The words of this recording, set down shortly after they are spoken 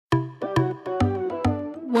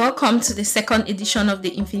Welcome to the second edition of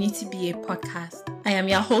the Infinity BA podcast. I am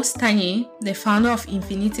your host Tanye, the founder of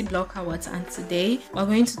Infinity Blog Awards, and today we're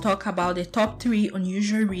going to talk about the top 3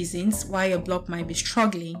 unusual reasons why your blog might be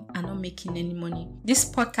struggling and not making any money. This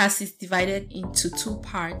podcast is divided into 2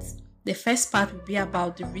 parts. The first part will be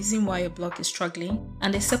about the reason why your blog is struggling,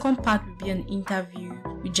 and the second part will be an interview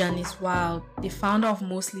with Janice Wild, the founder of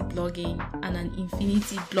Mostly Blogging and an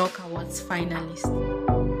Infinity Blog Awards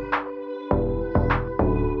finalist.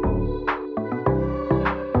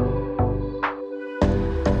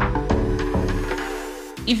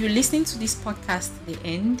 If you're listening to this podcast to the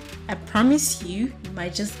end, I promise you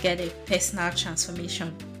might just get a personal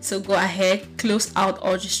transformation. So go ahead, close out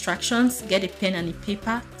all distractions, get a pen and a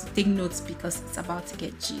paper to take notes because it's about to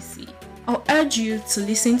get juicy. I'll urge you to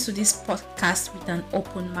listen to this podcast with an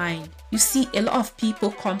open mind. You see, a lot of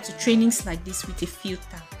people come to trainings like this with a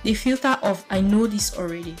filter. The filter of, I know this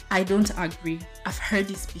already, I don't agree, I've heard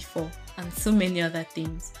this before, and so many other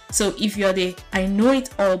things. So if you're the I know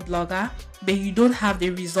it all blogger, but you don't have the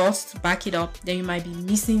results to back it up, then you might be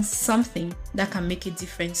missing something that can make a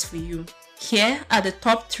difference for you. Here are the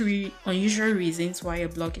top 3 unusual reasons why your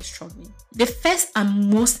blog is struggling. The first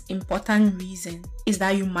and most important reason is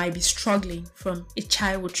that you might be struggling from a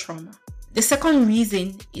childhood trauma. The second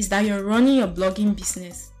reason is that you're running your blogging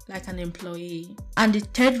business like an employee. And the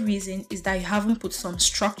third reason is that you haven't put some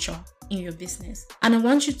structure in your business. And I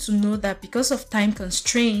want you to know that because of time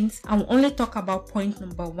constraints, I will only talk about point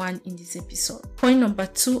number 1 in this episode. Point number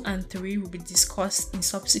 2 and 3 will be discussed in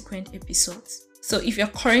subsequent episodes. So if you're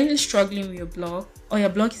currently struggling with your blog, or your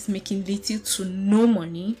blog is making little to no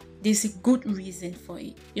money, there's a good reason for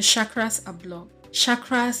it. Your chakras are blocked.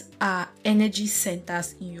 Chakras are energy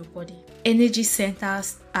centers in your body. Energy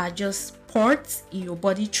centers are just ports in your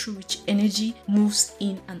body through which energy moves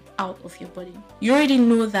in and out of your body. You already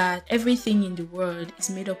know that everything in the world is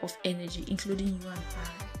made up of energy, including you and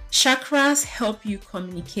I. Chakras help you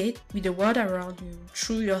communicate with the world around you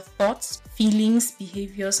through your thoughts, feelings,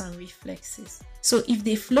 behaviors, and reflexes. So if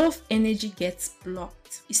the flow of energy gets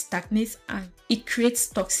blocked, it stagnates and it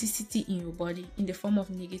creates toxicity in your body in the form of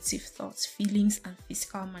negative thoughts, feelings, and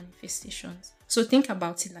physical manifestations. So think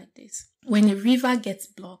about it like this. When a river gets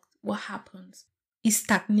blocked, what happens? It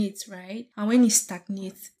stagnates, right? And when it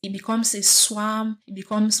stagnates, it becomes a swamp, it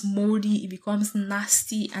becomes moldy, it becomes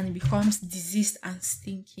nasty, and it becomes diseased and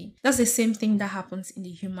stinky. That's the same thing that happens in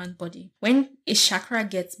the human body. When a chakra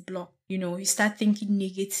gets blocked, you start thinking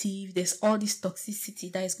negative, there's all this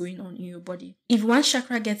toxicity that is going on in your body. If one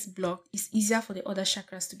chakra gets blocked, it's easier for the other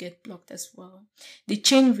chakras to get blocked as well. The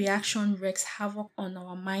chain reaction wreaks havoc on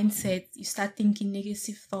our mindset. You start thinking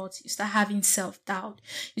negative thoughts, you start having self-doubt,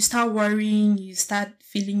 you start worrying, you start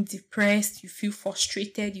feeling depressed, you feel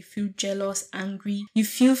frustrated, you feel jealous, angry, you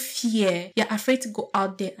feel fear, you're afraid to go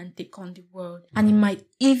out there and take on the world. And it might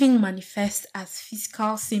even manifest as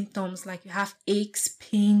physical symptoms like you have aches,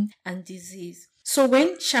 pain, and disease. So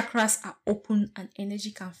when chakras are open and energy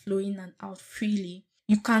can flow in and out freely,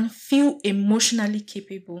 you can feel emotionally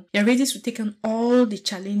capable. You're ready to take on all the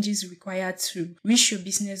challenges required to reach your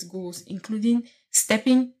business goals, including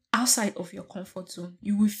stepping outside of your comfort zone.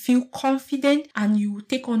 You will feel confident and you will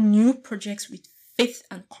take on new projects with faith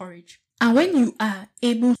and courage. And when you are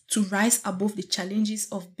able to rise above the challenges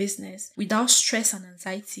of business without stress and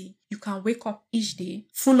anxiety, you can wake up each day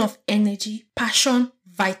full of energy, passion,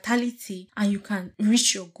 vitality, and you can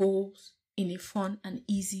reach your goals in a fun and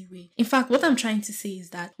easy way. In fact, what I'm trying to say is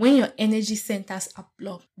that when your energy centers are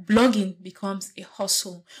blocked, blogging becomes a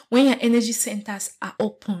hustle. When your energy centers are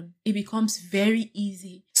open, it becomes very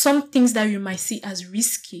easy. Some things that you might see as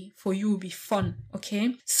risky for you will be fun,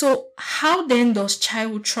 okay? So how then does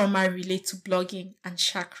childhood trauma relate to blogging and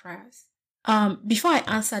chakras? Before I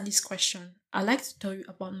answer this question, I'd like to tell you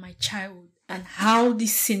about my childhood and how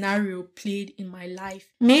this scenario played in my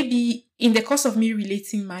life. Maybe in the course of me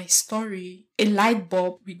relating my story, a light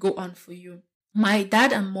bulb will go on for you. My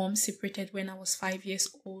dad and mom separated when I was 5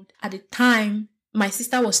 years old. At the time, my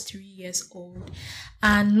sister was 3 years old.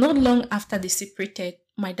 And not long after they separated,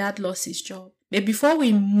 my dad lost his job. But before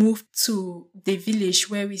we moved to the village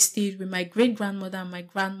where we stayed with my great-grandmother and my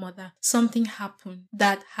grandmother, something happened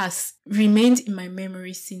that has remained in my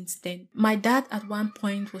memory since then. My dad at one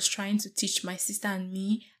point was trying to teach my sister and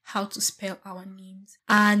me how to spell our names.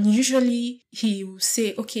 And usually he will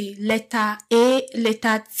say, okay, letter A,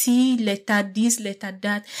 letter T, letter this, letter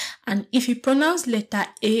that. And if he pronounced letter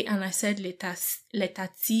A and I said letter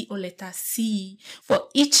T or letter C, for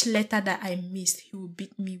each letter that I missed, he would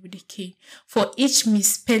beat me with a cane. For each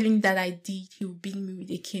misspelling that I did, he would beat me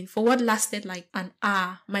with a cane. For what lasted like an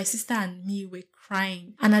hour, my sister and me were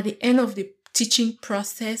crying. And at the end of the teaching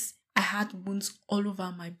process, I had wounds all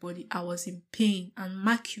over my body. I was in pain, and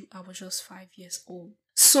mark you, I was just 5 years old.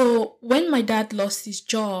 So when my dad lost his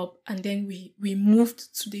job and then we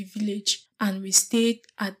moved to the village and we stayed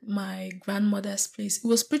at my grandmother's place, it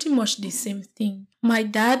was pretty much the same thing. My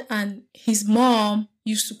dad and his mom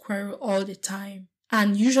used to quarrel all the time.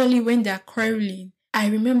 And usually when they're quarreling, I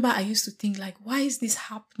remember I used to think like, why is this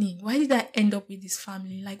happening? Why did I end up with this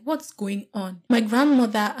family? Like, what's going on? My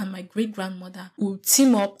grandmother and my great-grandmother would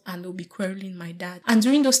team up and they'll be quarreling my dad. And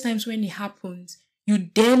during those times when it happens, you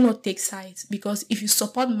dare not take sides, because if you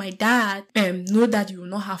support my dad, know that you will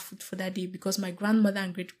not have food for that day, because my grandmother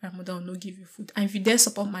and great-grandmother will not give you food. And if you dare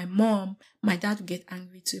support my mom, my dad will get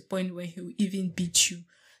angry to a point where he will even beat you.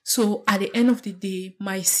 So at the end of the day,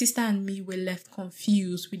 my sister and me were left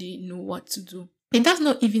confused. We didn't know what to do. And that's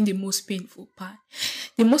not even the most painful part.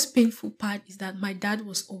 The most painful part is that my dad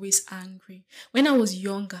was always angry. When I was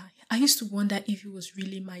younger, I used to wonder if he was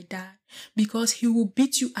really my dad, because he will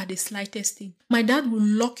beat you at the slightest thing. My dad will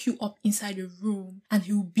lock you up inside a room and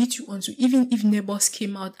he will beat you until, even if neighbors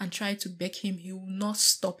came out and tried to beg him, he will not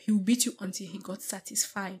stop. He will beat you until he got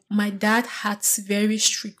satisfied. My dad had very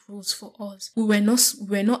strict rules for us. We were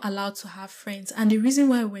not allowed to have friends. And the reason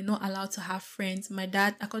why we were not allowed to have friends, my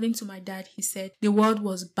dad, according to my dad, he said the world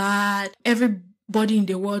was bad. Everybody in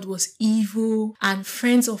the world was evil, and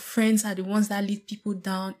friends of friends are the ones that lead people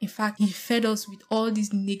down. In fact, he fed us with all this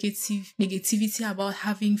negativity about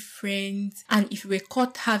having friends. And if you were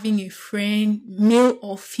caught having a friend, male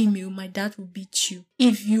or female, my dad would beat you.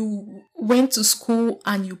 If you went to school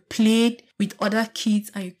and you played with other kids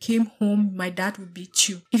and you came home, my dad would beat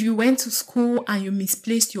you. If you went to school and you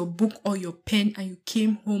misplaced your book or your pen and you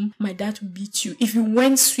came home, my dad would beat you. If you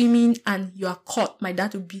went swimming and you are caught, my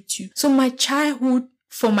dad would beat you. So my childhood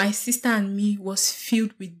for my sister and me was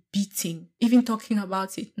filled with beating. Even talking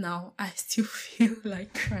about it now, I still feel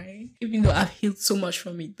like crying. Even though I've healed so much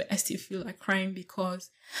from it, but I still feel like crying, because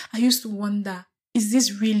I used to wonder, is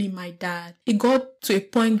this really my dad? It got to a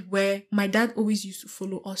point where my dad always used to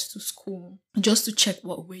follow us to school just to check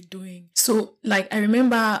what we're doing. So like, I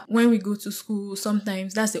remember when we go to school,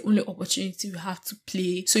 sometimes that's the only opportunity we have to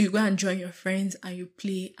play. So you go and join your friends and you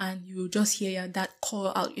play, and you just hear your dad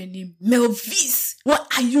call out your name, Melvis,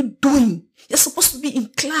 what are you doing? You're supposed to be in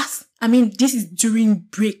class. I mean, this is during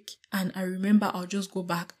break. And I remember I'll just go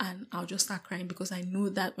back and I'll just start crying, because I know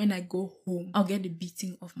that when I go home, I'll get the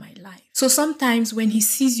beating of my life. So sometimes when he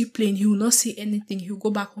sees you playing, he will not say anything. He'll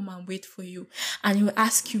go back home and wait for you. And he will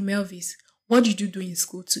ask you, Melvis, what did you do in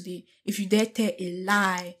school today? If you dare tell a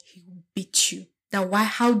lie, he will beat you. That why,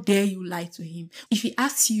 how dare you lie to him? If he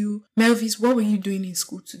asks you, Melvis, what were you doing in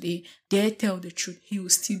school today? Dare tell the truth, he will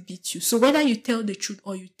still beat you. So whether you tell the truth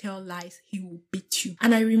or you tell lies, he will beat you.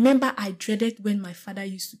 And I remember I dreaded when my father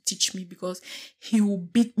used to teach me, because he will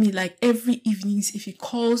beat me like every evenings. If he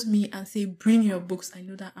calls me and say, bring your books, I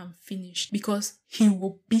know that I'm finished, because he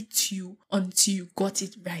will beat you until you got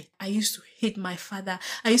it right. I used to hate my father.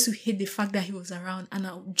 I used to hate the fact that he was around, and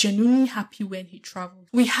I was genuinely happy when he traveled.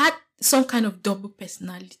 We had some kind of double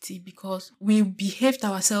personality, because we behaved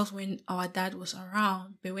ourselves when our dad was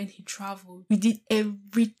around, but when he traveled, we did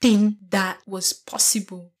everything that was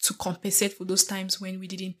possible to compensate for those times when we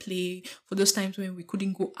didn't play, for those times when we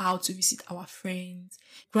couldn't go out to visit our friends.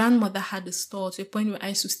 Grandmother had a store to a point where I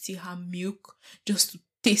used to steal her milk just to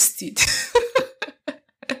taste it.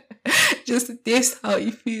 Just to taste how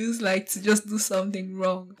it feels like to just do something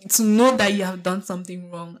wrong, to know that you have done something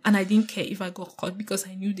wrong. And I didn't care if I got caught, because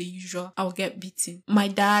I knew the usual, I would get beaten. My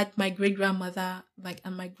dad, my great-grandmother,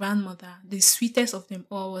 and my grandmother, the sweetest of them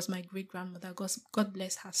all was my great-grandmother. God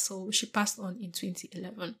bless her soul. She passed on in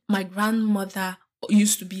 2011. My grandmother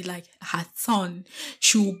used to be like her son.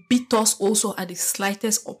 She would beat us also at the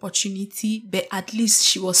slightest opportunity, but at least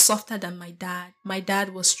she was softer than my dad. My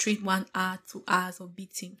dad was straight 1 hour, 2 hours of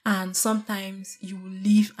beating. And sometimes you will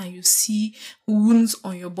leave and you see wounds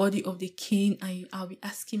on your body of the cane, and I'll be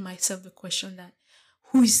asking myself the question that,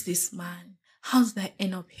 who is this man? How did I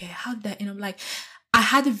end up here? How did I end up like... I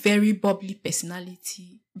had a very bubbly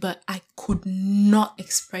personality, but I could not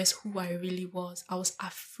express who I really was. I was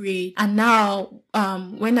afraid. And now,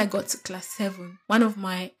 when I got to class 7, one of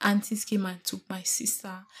my aunties came and took my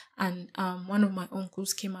sister, and one of my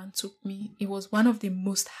uncles came and took me. It was one of the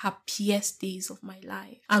most happiest days of my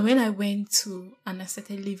life. And when I went to, and I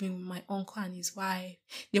started living with my uncle and his wife,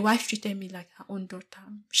 the wife treated me like her own daughter.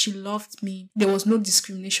 She loved me. There was no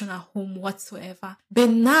discrimination at home whatsoever. But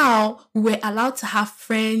now, we were allowed to have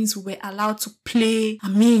friends. We were allowed to play. I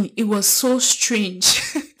mean, it was so strange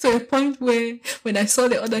to a point where when I saw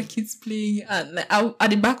the other kids playing, and like, at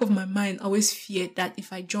the back of my mind, I always feared that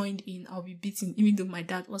if I joined in, I'll be beaten, even though my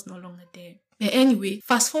dad was no longer there. But anyway,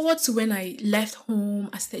 fast forward to when I left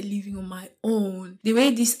home, I started living on my own. The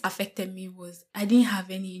way this affected me was I didn't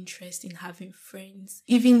have any interest in having friends.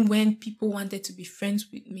 Even when people wanted to be friends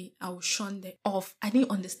with me, I would shun them off. I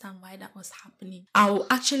didn't understand why that was happening. I would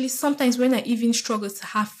actually, sometimes when I even struggled to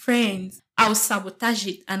have friends, I would sabotage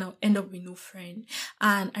it and I'll end up with no friend.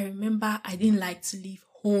 And I remember I didn't like to leave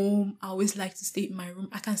home. I always like to stay in my room.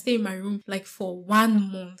 I can stay in my room like for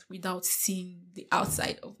 1 month without seeing the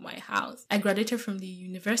outside of my house. I graduated from the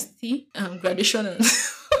university, graduation.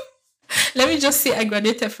 Let me just say I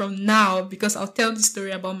graduated from now because I'll tell the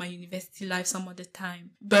story about my university life some other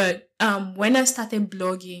time. But when I started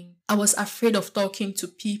blogging, I was afraid of talking to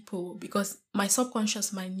people because my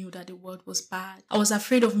subconscious mind knew that the world was bad. I was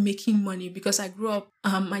afraid of making money because I grew up,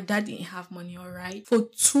 my dad didn't have money, all right? For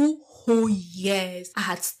 2 whole years, I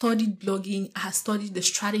had studied blogging, I had studied the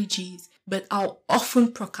strategies, but I'll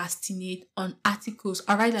often procrastinate on articles.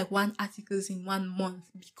 I write like 1 article in 1 month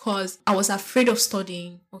because I was afraid of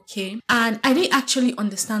studying, okay? And I didn't actually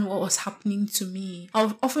understand what was happening to me. I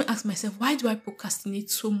would often ask myself, why do I procrastinate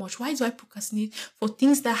so much? Why do I procrastinate for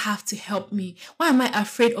things that have to help me? Why am I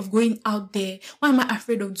afraid of going out there? Why am I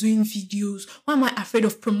afraid of doing videos? Why am I afraid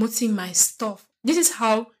of promoting my stuff? This is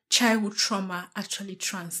how childhood trauma actually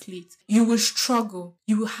translates. You will struggle.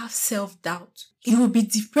 You will have self-doubt. You will be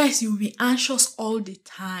depressed. You will be anxious all the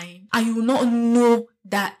time. And you will not know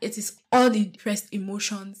that it is all the depressed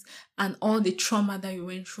emotions and all the trauma that you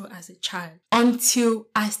went through as a child. Until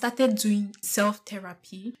I started doing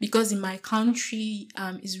self-therapy, because in my country,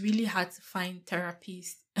 it's really hard to find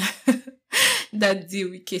therapists that deal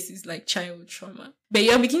with cases like childhood trauma. But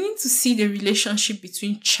you're beginning to see the relationship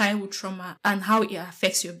between childhood trauma and how it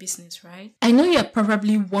affects your business, right? I know you're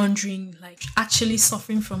probably wondering, like, actually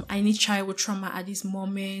suffering from any childhood trauma at this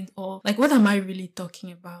moment, or like, what am I really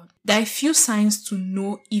talking about? There are a few signs to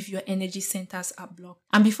know if your energy centers are blocked.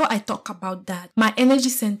 And before I talk about that, my energy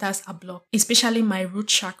centers are blocked, especially my root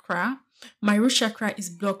chakra. My root chakra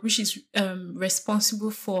is blocked, which is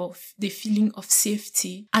responsible for the feeling of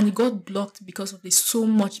safety, and it got blocked because of the so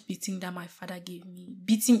much beating that my father gave me.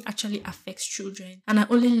 Beating actually affects children, and I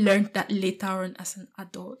only learned that later on as an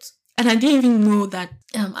adult. And I didn't even know that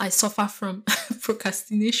I suffer from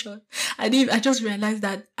procrastination. I just realized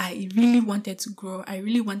that I really wanted to grow. I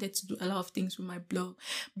really wanted to do a lot of things with my blog.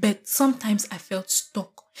 But sometimes I felt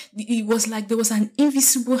stuck. It was like there was an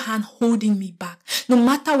invisible hand holding me back. No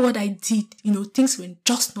matter what I did, things were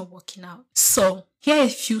just not working out. So here are a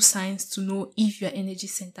few signs to know if your energy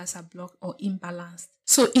centers are blocked or imbalanced.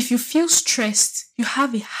 So if you feel stressed, you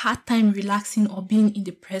have a hard time relaxing or being in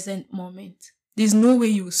the present moment, there's no way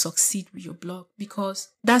you will succeed with your blog, because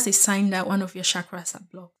that's a sign that one of your chakras are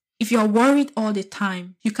blocked. If you're worried all the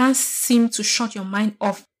time, you can't seem to shut your mind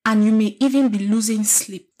off, and you may even be losing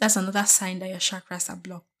sleep. That's another sign that your chakras are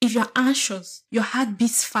blocked. If you're anxious, your heart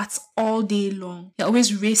beats fast all day long, you're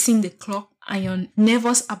always racing the clock, and you're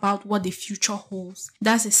nervous about what the future holds,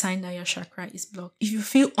 that's a sign that your chakra is blocked. If you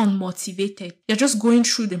feel unmotivated, you're just going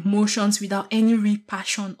through the motions without any real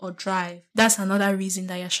passion or drive, that's another reason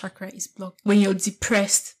that your chakra is blocked. When you're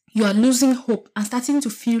depressed, you are losing hope and starting to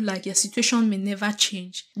feel like your situation may never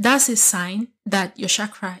change, that's a sign that your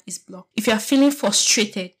chakra is blocked. If you are feeling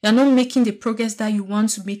frustrated, you're not making the progress that you want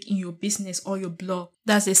to make in your business or your blog,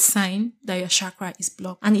 that's a sign that your chakra is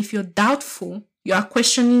blocked. And if you're doubtful, you are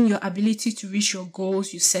questioning your ability to reach your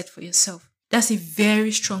goals you set for yourself, that's a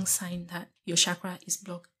very strong sign that your chakra is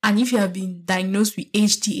blocked. And if you have been diagnosed with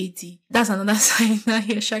HDAD, that's another sign that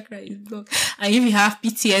your chakra is blocked. And if you have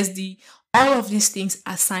PTSD, all of these things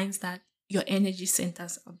are signs that your energy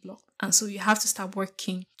centers are blocked. And so you have to start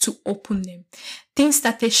working to open them. Things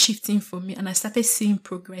started shifting for me, and I started seeing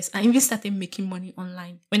progress. I even started making money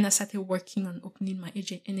online when I started working on opening my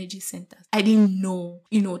energy centers. I didn't know,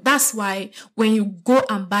 that's why when you go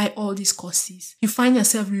and buy all these courses, you find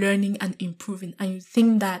yourself learning and improving, and you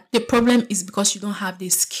think that the problem is because you don't have the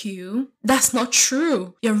skill. That's not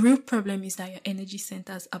true. Your real problem is that your energy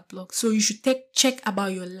centers are blocked. So you should check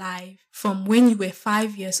about your life from when you were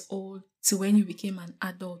 5 years old to when you became an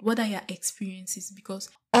adult. What are your experiences? Because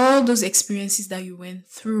all those experiences that you went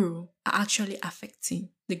through are actually affecting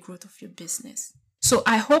the growth of your business. So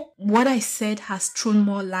I hope what I said has thrown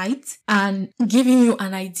more light and given you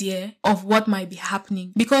an idea of what might be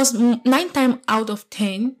happening. Because 9 times out of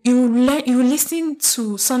 10, you listen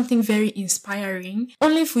to something very inspiring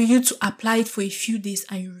only for you to apply it for a few days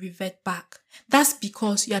and you revert back. That's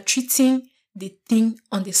because you are treating the thing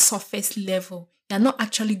on the surface level. You're not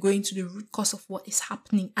actually going to the root cause of what is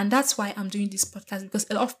happening. And that's why I'm doing this podcast, because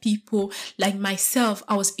a lot of people like myself,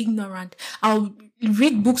 I was ignorant. I'll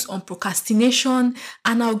read books on procrastination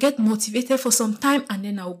and I'll get motivated for some time and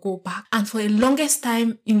then I'll go back. And for the longest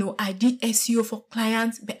time, I did SEO for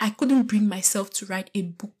clients, but I couldn't bring myself to write a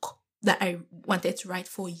book that I wanted to write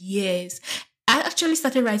for years. I actually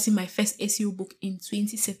started writing my first SEO book in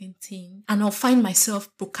 2017 and I'll find myself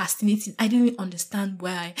procrastinating. I didn't understand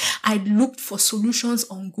why. I looked for solutions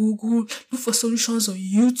on Google, looked for solutions on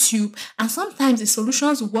YouTube, and sometimes the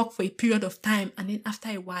solutions will work for a period of time and then after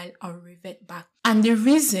a while I'll revert back. And the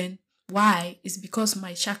reason why is because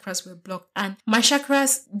my chakras were blocked. And my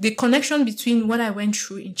chakras, the connection between what I went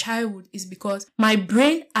through in childhood is because my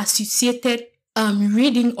brain associated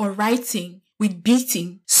reading or writing with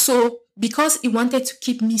beating. So because it wanted to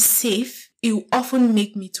keep me safe, it will often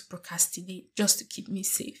make me to procrastinate just to keep me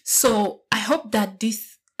safe. So I hope that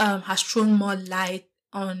this has thrown more light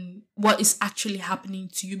on what is actually happening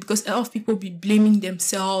to you, because a lot of people be blaming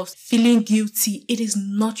themselves, feeling guilty. It is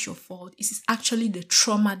not your fault. It is actually the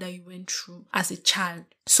trauma that you went through as a child.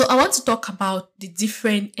 So I want to talk about the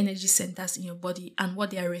different energy centers in your body and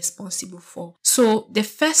what they are responsible for. So the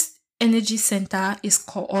first energy center is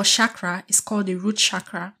called, or chakra, is called the root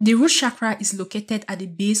chakra. The root chakra is located at the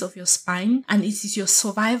base of your spine and it is your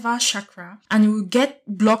survival chakra, and it will get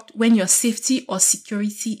blocked when your safety or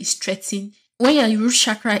security is threatened. When your root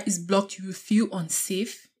chakra is blocked, you will feel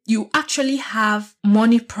unsafe. You actually have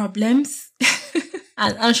money problems.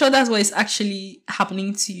 And I'm sure that's what is actually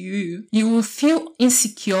happening to you. You will feel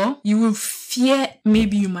insecure. You will fear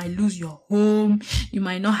maybe you might lose your home. You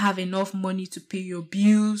might not have enough money to pay your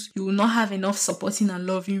bills. You will not have enough supporting and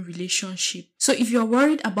loving relationship. So if you're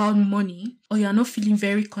worried about money or you're not feeling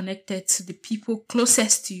very connected to the people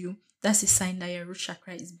closest to you, that's a sign that your root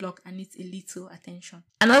chakra is blocked and needs a little attention.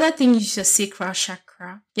 Another thing is your sacral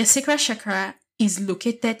chakra. Your sacral chakra is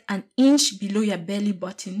located an inch below your belly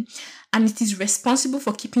button, and it is responsible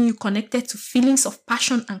for keeping you connected to feelings of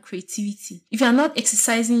passion and creativity. If you are not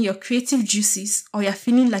exercising your creative juices, or you're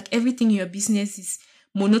feeling like everything in your business is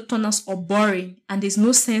monotonous or boring and there's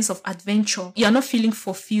no sense of adventure, you're not feeling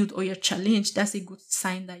fulfilled or you're challenged, that's a good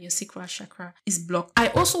sign that your sacral chakra is blocked. I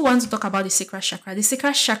also want to talk about the sacral chakra. The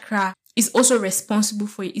sacral chakra is also responsible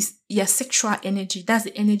for your sexual energy. That's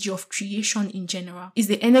the energy of creation in general. It's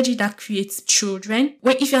the energy that creates children.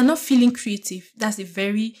 If you're not feeling creative, that's a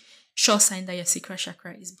very sure sign that your sacral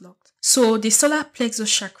chakra is blocked. So the solar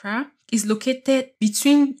plexus chakra is located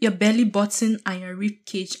between your belly button and your rib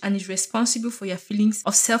cage and is responsible for your feelings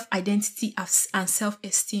of self-identity and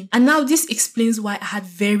self-esteem. And now this explains why I had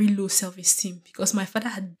very low self-esteem, because my father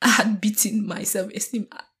had beaten my self-esteem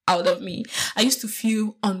out of me. I used to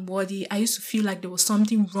feel unworthy. I used to feel like there was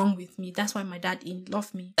something wrong with me. That's why my dad didn't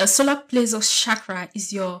love me. A solar plexus chakra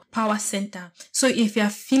is your power center. So if you are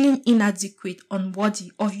feeling inadequate,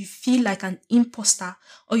 unworthy, or you feel like an imposter,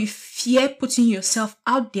 or you fear putting yourself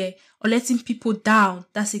out there or letting people down,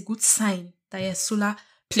 that's a good sign that your solar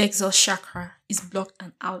plexus chakra is blocked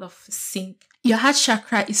and out of sync. Your heart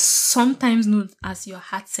chakra is sometimes known as your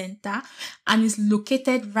heart center and is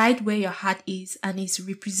located right where your heart is, and it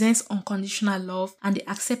represents unconditional love and the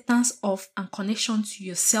acceptance of and connection to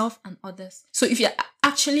yourself and others. So if you're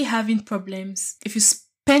actually having problems, if you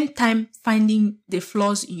spend time finding the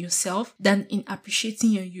flaws in yourself than in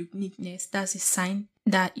appreciating your uniqueness, that's a sign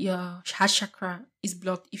that your heart chakra is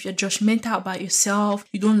blocked. If you're judgmental about yourself,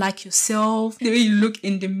 you don't like yourself, the way you look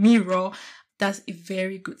in the mirror, that's a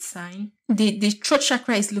very good sign. The throat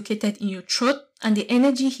chakra is located in your throat, and the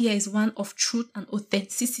energy here is one of truth and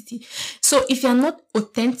authenticity. So if you're not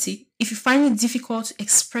authentic, if you find it difficult to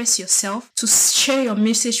express yourself, to share your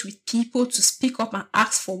message with people, to speak up and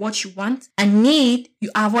ask for what you want and need,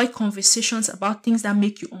 you avoid conversations about things that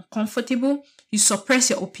make you uncomfortable, you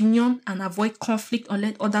suppress your opinion and avoid conflict or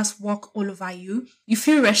let others walk all over you, you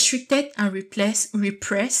feel restricted and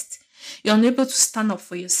repressed, you're unable to stand up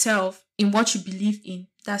for yourself in what you believe in,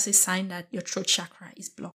 that's a sign that your throat chakra is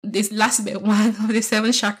blocked. This last bit, one of the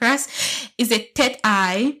 7 chakras, is the third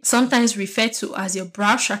eye, sometimes referred to as your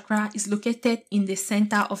brow chakra, is located in the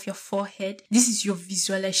center of your forehead. This is your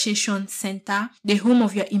visualization center, the home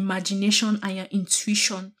of your imagination and your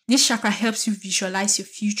intuition. This chakra helps you visualize your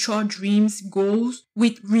future, dreams, goals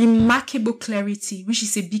with remarkable clarity, which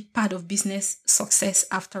is a big part of business success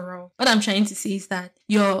after all. What I'm trying to say is that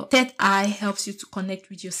your third eye helps you to connect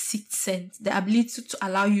with your sixth sense, the ability to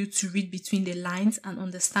allow you to read between the lines and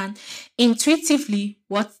understand intuitively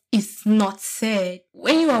what is not said.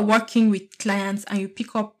 When you are working with clients and you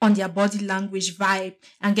pick up on their body language vibe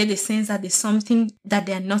and get the sense that there's something that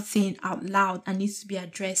they're not saying out loud and needs to be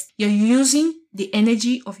addressed, you're using the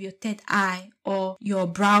energy of your third eye or your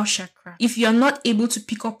brow chakra. If you're not able to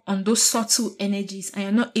pick up on those subtle energies and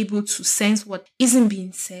you're not able to sense what isn't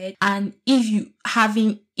being said, and if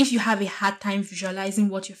you have a hard time visualizing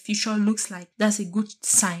what your future looks like, that's a good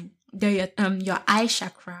sign that your eye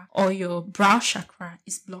chakra or your brow chakra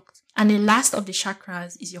is blocked. And the last of the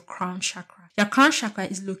chakras is your crown chakra. Your crown chakra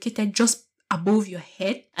is located just above your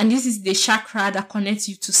head, and this is the chakra that connects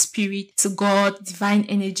you to spirit, to God, divine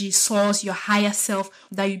energy, source, your higher self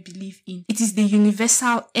that you believe in. It is the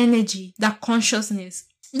universal energy, the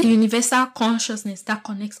universal consciousness that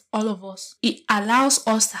connects all of us. It allows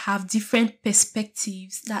us to have different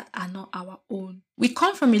perspectives that are not our own. We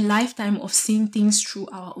come from a lifetime of seeing things through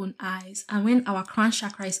our own eyes, and when our crown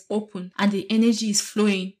chakra is open and the energy is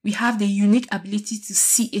flowing, we have the unique ability to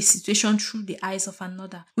see a situation through the eyes of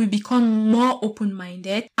another. We become more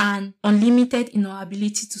open-minded and unlimited in our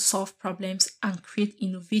ability to solve problems and create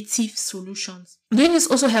innovative solutions. Doing this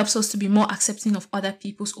also helps us to be more accepting of other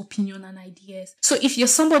people's opinion and ideas. So if you're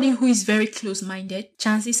somebody who is very close-minded,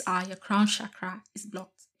 chances are your crown chakra is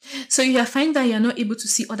blocked. So you find that you're not able to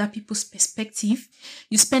see other people's perspective.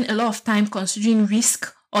 You spend a lot of time considering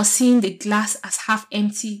risk or seeing the glass as half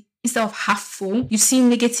empty instead of half full. You see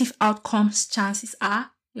negative outcomes. Chances are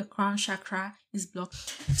your crown chakra is blocked.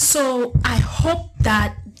 So I hope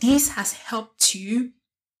that this has helped you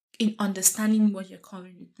in understanding what you're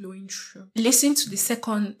currently going through. Listen to the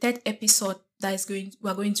third episode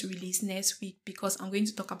we're going to release next week, because I'm going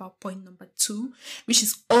to talk about point number 2, which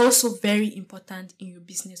is also very important in your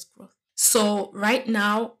business growth. So right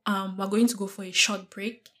now, we're going to go for a short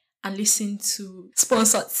break and listen to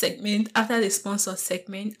sponsored segment. After the sponsored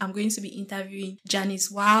segment, I'm going to be interviewing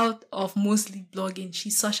Janice Wild of Mostly Blogging.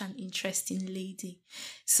 She's such an interesting lady.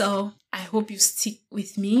 So I hope you stick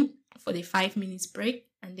with me for the 5 minutes break.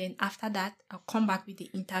 And then after that, I'll come back with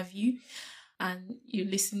the interview and you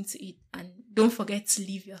listen to it. And don't forget to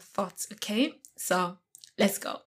leave your thoughts, okay? So let's go.